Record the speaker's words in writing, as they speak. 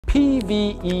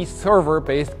PvE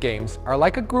server-based games are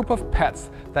like a group of pets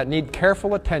that need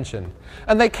careful attention,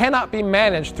 and they cannot be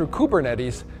managed through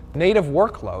Kubernetes native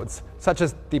workloads such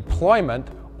as deployment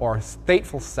or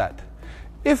StatefulSet.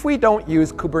 If we don't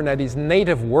use Kubernetes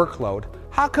native workload,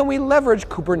 how can we leverage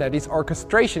Kubernetes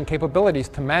orchestration capabilities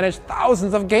to manage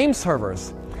thousands of game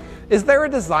servers? Is there a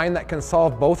design that can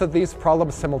solve both of these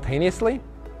problems simultaneously?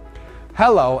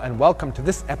 Hello and welcome to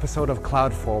this episode of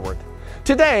Cloud Forward.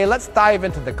 Today, let's dive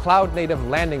into the cloud-native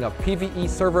landing of PvE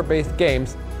server-based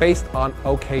games based on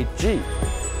OKG.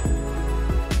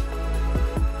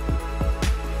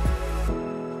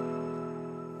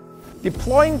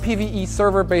 Deploying PvE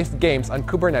server-based games on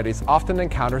Kubernetes often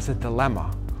encounters a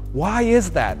dilemma. Why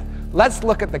is that? Let's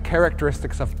look at the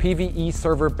characteristics of PvE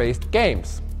server-based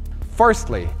games.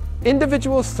 Firstly,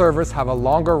 individual servers have a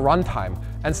longer runtime,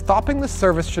 and stopping the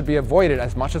service should be avoided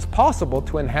as much as possible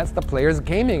to enhance the player's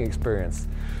gaming experience.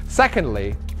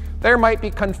 Secondly, there might be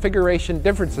configuration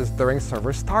differences during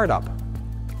server startup.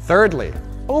 Thirdly,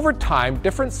 over time,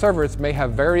 different servers may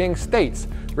have varying states,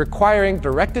 requiring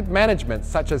directed management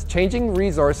such as changing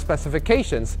resource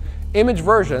specifications, image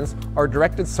versions, or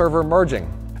directed server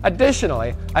merging.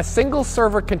 Additionally, a single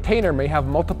server container may have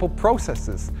multiple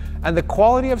processes, and the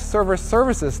quality of server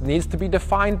services needs to be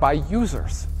defined by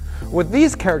users. With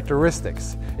these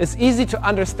characteristics, it's easy to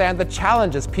understand the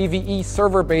challenges PvE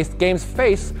server-based games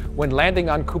face when landing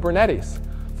on Kubernetes.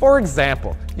 For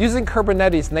example, using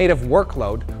Kubernetes native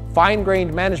workload,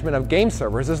 fine-grained management of game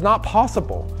servers is not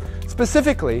possible.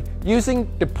 Specifically, using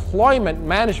deployment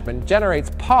management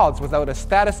generates pods without a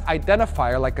status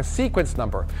identifier like a sequence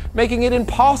number, making it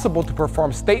impossible to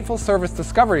perform stateful service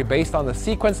discovery based on the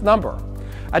sequence number.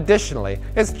 Additionally,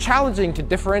 it's challenging to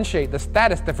differentiate the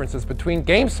status differences between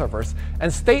game servers,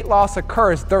 and state loss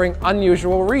occurs during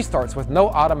unusual restarts with no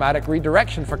automatic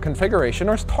redirection for configuration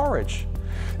or storage.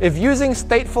 If using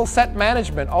stateful set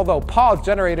management, although pods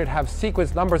generated have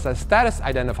sequence numbers as status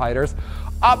identifiers,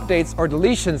 updates or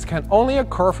deletions can only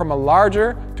occur from a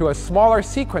larger to a smaller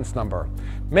sequence number,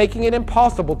 making it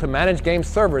impossible to manage game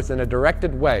servers in a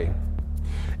directed way.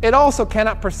 It also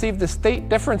cannot perceive the state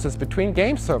differences between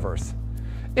game servers.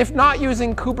 If not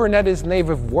using Kubernetes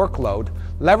native workload,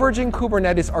 leveraging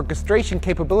Kubernetes orchestration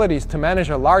capabilities to manage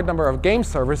a large number of game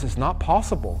servers is not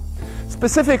possible.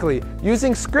 Specifically,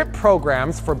 using script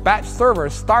programs for batch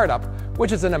servers startup,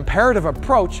 which is an imperative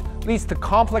approach, leads to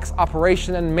complex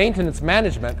operation and maintenance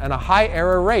management and a high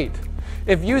error rate.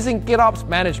 If using GitOps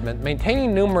management,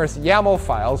 maintaining numerous YAML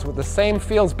files with the same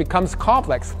fields becomes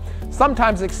complex,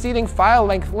 sometimes exceeding file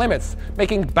length limits,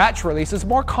 making batch releases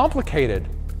more complicated.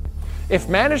 If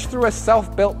managed through a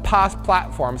self-built PaaS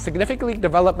platform, significant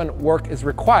development work is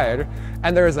required,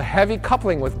 and there is a heavy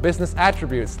coupling with business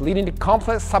attributes, leading to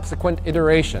complex subsequent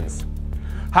iterations.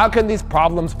 How can these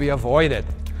problems be avoided?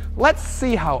 Let's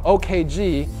see how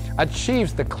OKG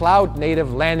achieves the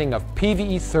cloud-native landing of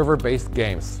PvE server-based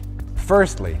games.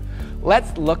 Firstly,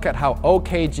 let's look at how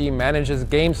OKG manages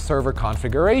game server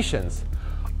configurations.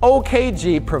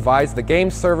 OKG provides the game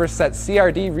server set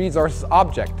CRD resources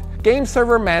object. Game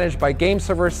server managed by game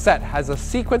server set has a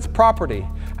sequence property,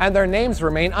 and their names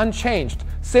remain unchanged,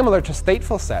 similar to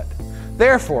StatefulSet.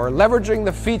 Therefore, leveraging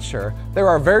the feature, there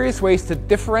are various ways to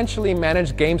differentially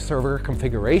manage game server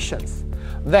configurations.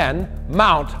 Then,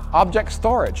 mount object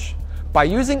storage. By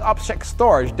using object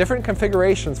storage, different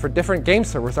configurations for different game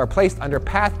servers are placed under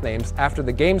path names after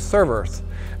the game servers,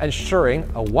 ensuring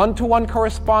a one-to-one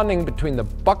corresponding between the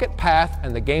bucket path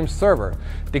and the game server,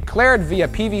 declared via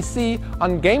PVC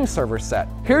on game server set.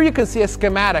 Here you can see a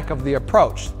schematic of the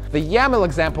approach. The YAML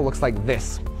example looks like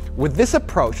this. With this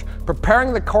approach,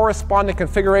 preparing the corresponding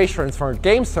configurations for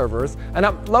game servers and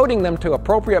uploading them to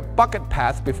appropriate bucket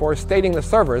paths before stating the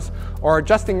servers or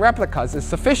adjusting replicas is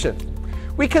sufficient.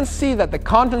 We can see that the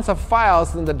contents of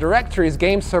files in the directories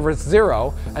game servers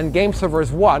 0 and game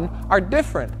servers 1 are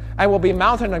different and will be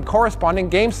mounted on corresponding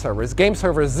game servers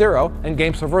 0 and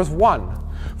game servers 1.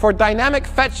 For dynamic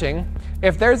fetching,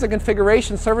 if there's a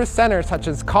configuration service center such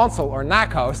as console or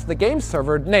NACOS, the game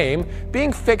server name,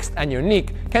 being fixed and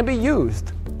unique, can be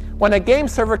used. When a game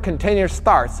server container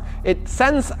starts, it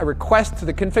sends a request to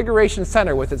the configuration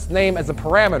center with its name as a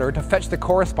parameter to fetch the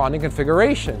corresponding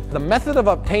configuration. The method of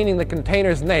obtaining the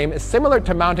container's name is similar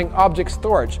to mounting object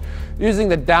storage, using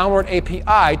the downward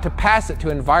API to pass it to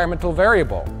environmental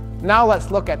variable. Now let's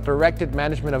look at directed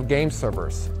management of game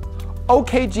servers.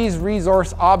 OKG's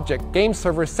resource object game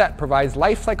server set provides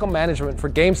lifecycle management for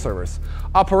game servers.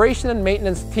 Operation and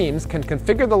maintenance teams can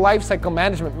configure the lifecycle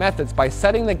management methods by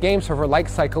setting the game server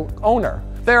lifecycle owner.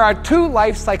 There are two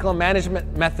lifecycle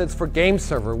management methods for game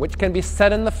server which can be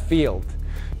set in the field.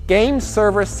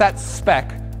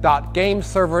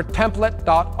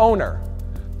 GameServerSetSpec.GameServerTemplate.Owner.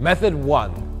 Method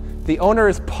 1. The owner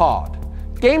is pod.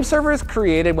 GameServer is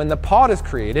created when the pod is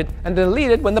created and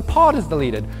deleted when the pod is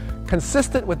deleted,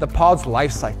 consistent with the pod's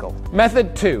lifecycle.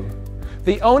 Method 2.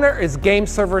 The owner is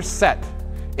GameServerSet.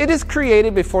 It is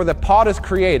created before the pod is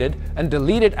created and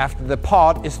deleted after the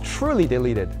pod is truly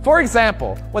deleted. For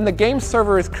example, when the game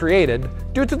server is created,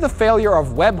 due to the failure of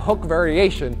webhook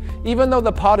variation, even though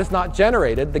the pod is not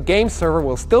generated, the game server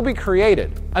will still be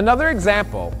created. Another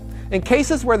example, in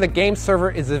cases where the game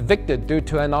server is evicted due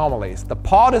to anomalies, the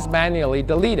pod is manually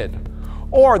deleted.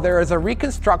 Or there is a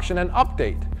reconstruction and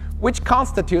update, which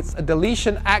constitutes a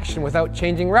deletion action without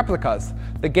changing replicas.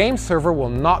 The game server will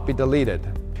not be deleted.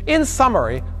 In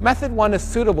summary, Method 1 is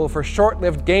suitable for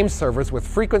short-lived game servers with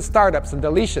frequent startups and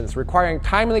deletions requiring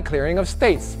timely clearing of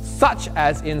states, such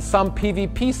as in some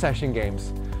PvP session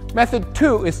games. Method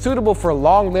 2 is suitable for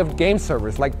long-lived game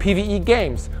servers like PvE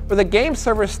games, where the game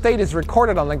server state is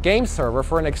recorded on the game server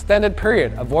for an extended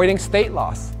period, avoiding state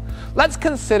loss. Let's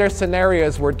consider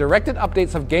scenarios where directed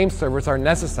updates of game servers are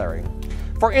necessary.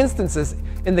 For instances,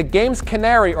 in the game's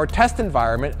canary or test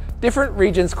environment, different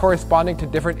regions corresponding to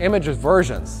different images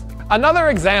versions. Another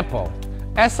example,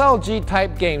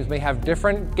 SLG-type games may have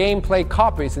different gameplay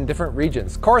copies in different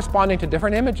regions, corresponding to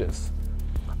different images.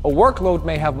 A workload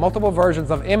may have multiple versions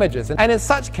of images, and in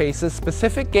such cases,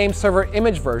 specific game server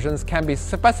image versions can be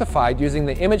specified using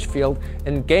the image field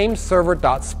in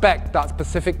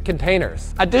GameServer.Spec.Specific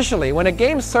containers. Additionally, when a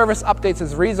game service updates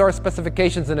its resource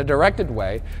specifications in a directed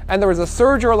way, and there is a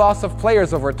surge or loss of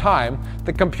players over time,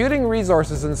 the computing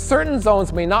resources in certain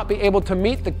zones may not be able to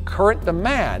meet the current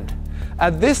demand.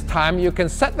 At this time, you can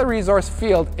set the resource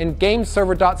field in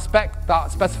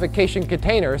GameServer.Spec.Specification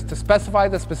containers to specify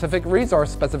the specific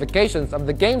resource specifications of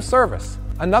the game service.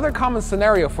 Another common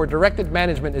scenario for directed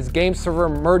management is game server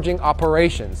merging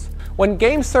operations. When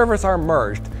game servers are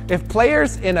merged, if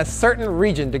players in a certain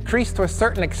region decrease to a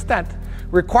certain extent,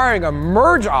 requiring a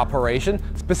merge operation,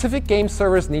 specific game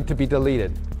servers need to be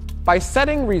deleted. By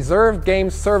setting reserved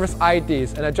game service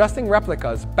IDs and adjusting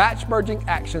replicas, batch merging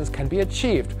actions can be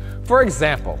achieved. For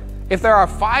example, if there are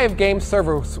 5 game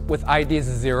servers with IDs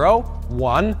 0,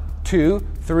 1, 2,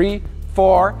 3,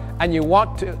 4, and you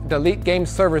want to delete game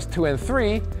servers 2 and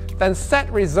 3, then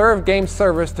set reserved game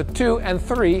servers to 2 and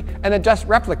 3 and adjust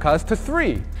replicas to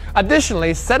 3.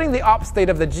 Additionally, setting the op state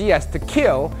of the GS to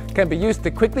kill can be used to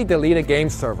quickly delete a game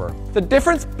server. The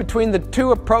difference between the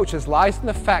two approaches lies in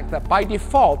the fact that by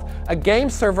default, a game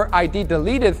server ID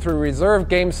deleted through reserved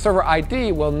game server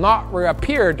ID will not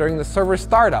reappear during the server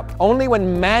startup. Only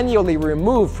when manually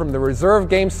removed from the reserved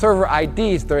game server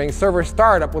IDs during server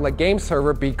startup will a game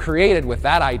server be created with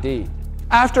that ID.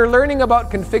 After learning about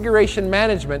configuration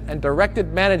management and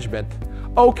directed management,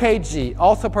 OKG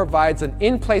also provides an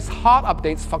in-place hot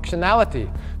updates functionality,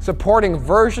 supporting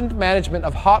versioned management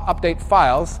of hot update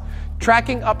files,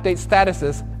 tracking update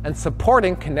statuses, and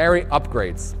supporting canary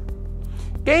upgrades.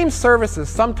 Game services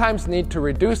sometimes need to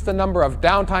reduce the number of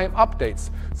downtime updates,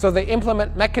 so they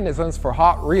implement mechanisms for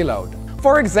hot reload.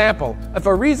 For example, if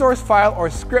a resource file or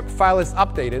script file is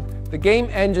updated, the game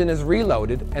engine is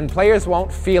reloaded and players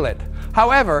won't feel it.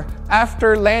 However,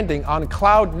 after landing on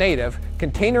cloud-native,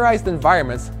 containerized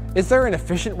environments, is there an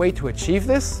efficient way to achieve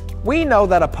this? We know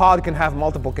that a pod can have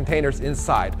multiple containers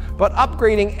inside, but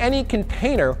upgrading any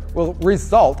container will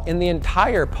result in the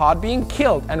entire pod being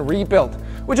killed and rebuilt,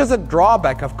 which is a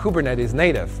drawback of Kubernetes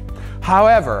native.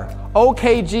 However,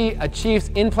 OKG achieves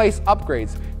in-place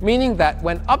upgrades, meaning that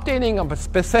when updating a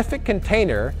specific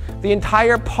container, the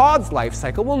entire pod's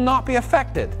lifecycle will not be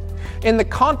affected. In the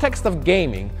context of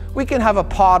gaming, we can have a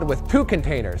pod with 2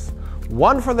 containers,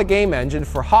 one for the game engine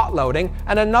for hot loading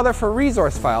and another for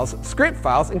resource files, script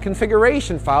files, and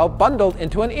configuration file bundled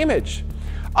into an image.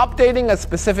 Updating a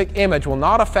specific image will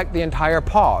not affect the entire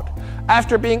pod.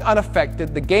 After being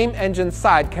unaffected, the game engine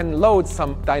side can load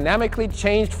some dynamically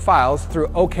changed files through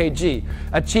OKG,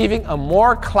 achieving a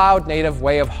more cloud-native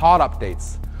way of hot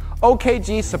updates.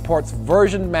 OKG supports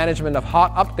version management of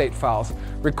hot update files,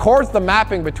 records the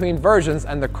mapping between versions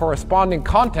and the corresponding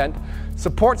content,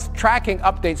 supports tracking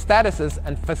update statuses,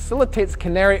 and facilitates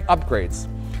canary upgrades.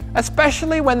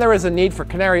 Especially when there is a need for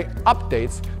canary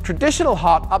updates, traditional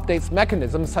hot updates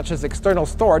mechanisms such as external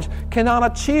storage cannot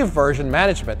achieve version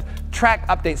management, track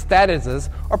update statuses,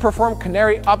 or perform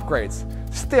canary upgrades.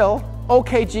 Still,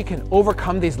 OKG can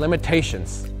overcome these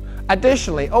limitations.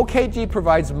 Additionally, OKG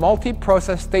provides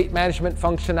multi-process state management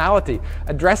functionality,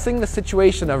 addressing the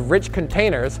situation of rich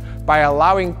containers by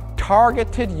allowing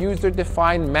targeted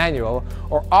user-defined manual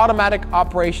or automatic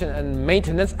operation and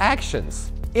maintenance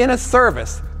actions. In a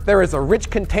service, there is a rich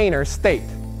container state.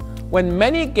 When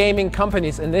many gaming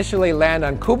companies initially land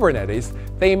on Kubernetes,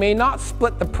 they may not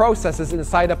split the processes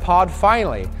inside a pod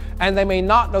finally, and they may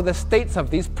not know the states of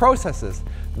these processes.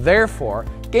 Therefore,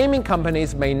 gaming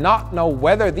companies may not know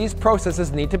whether these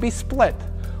processes need to be split,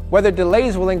 whether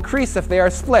delays will increase if they are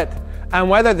split, and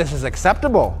whether this is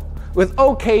acceptable. With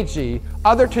OKG,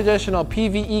 other traditional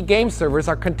PvE game servers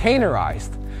are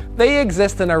containerized. They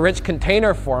exist in a rich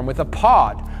container form with a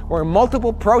pod, where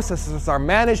multiple processes are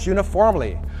managed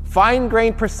uniformly.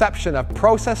 Fine-grained perception of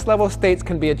process-level states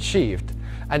can be achieved,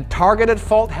 and targeted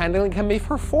fault handling can be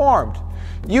performed.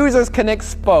 Users can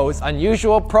expose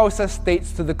unusual process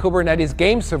states to the Kubernetes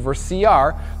game server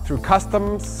CR through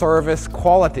custom service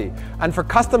quality. And for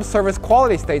custom service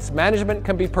quality states, management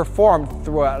can be performed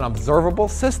through an observable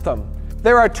system.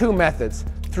 There are two methods: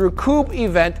 through kube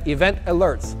event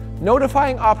alerts,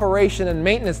 notifying operation and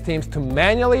maintenance teams to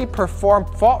manually perform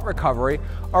fault recovery,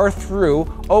 or through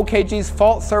OKG's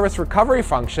fault service recovery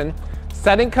function,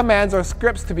 setting commands or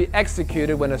scripts to be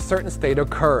executed when a certain state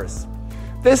occurs.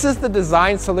 This is the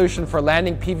design solution for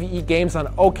landing PvE games on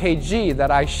OKG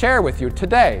that I share with you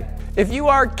today. If you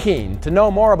are keen to know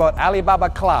more about Alibaba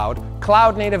Cloud,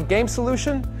 cloud-native game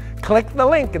solution, click the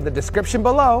link in the description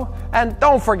below, and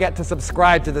don't forget to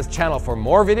subscribe to this channel for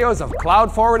more videos of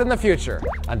Cloud Forward in the future.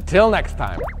 Until next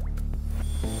time.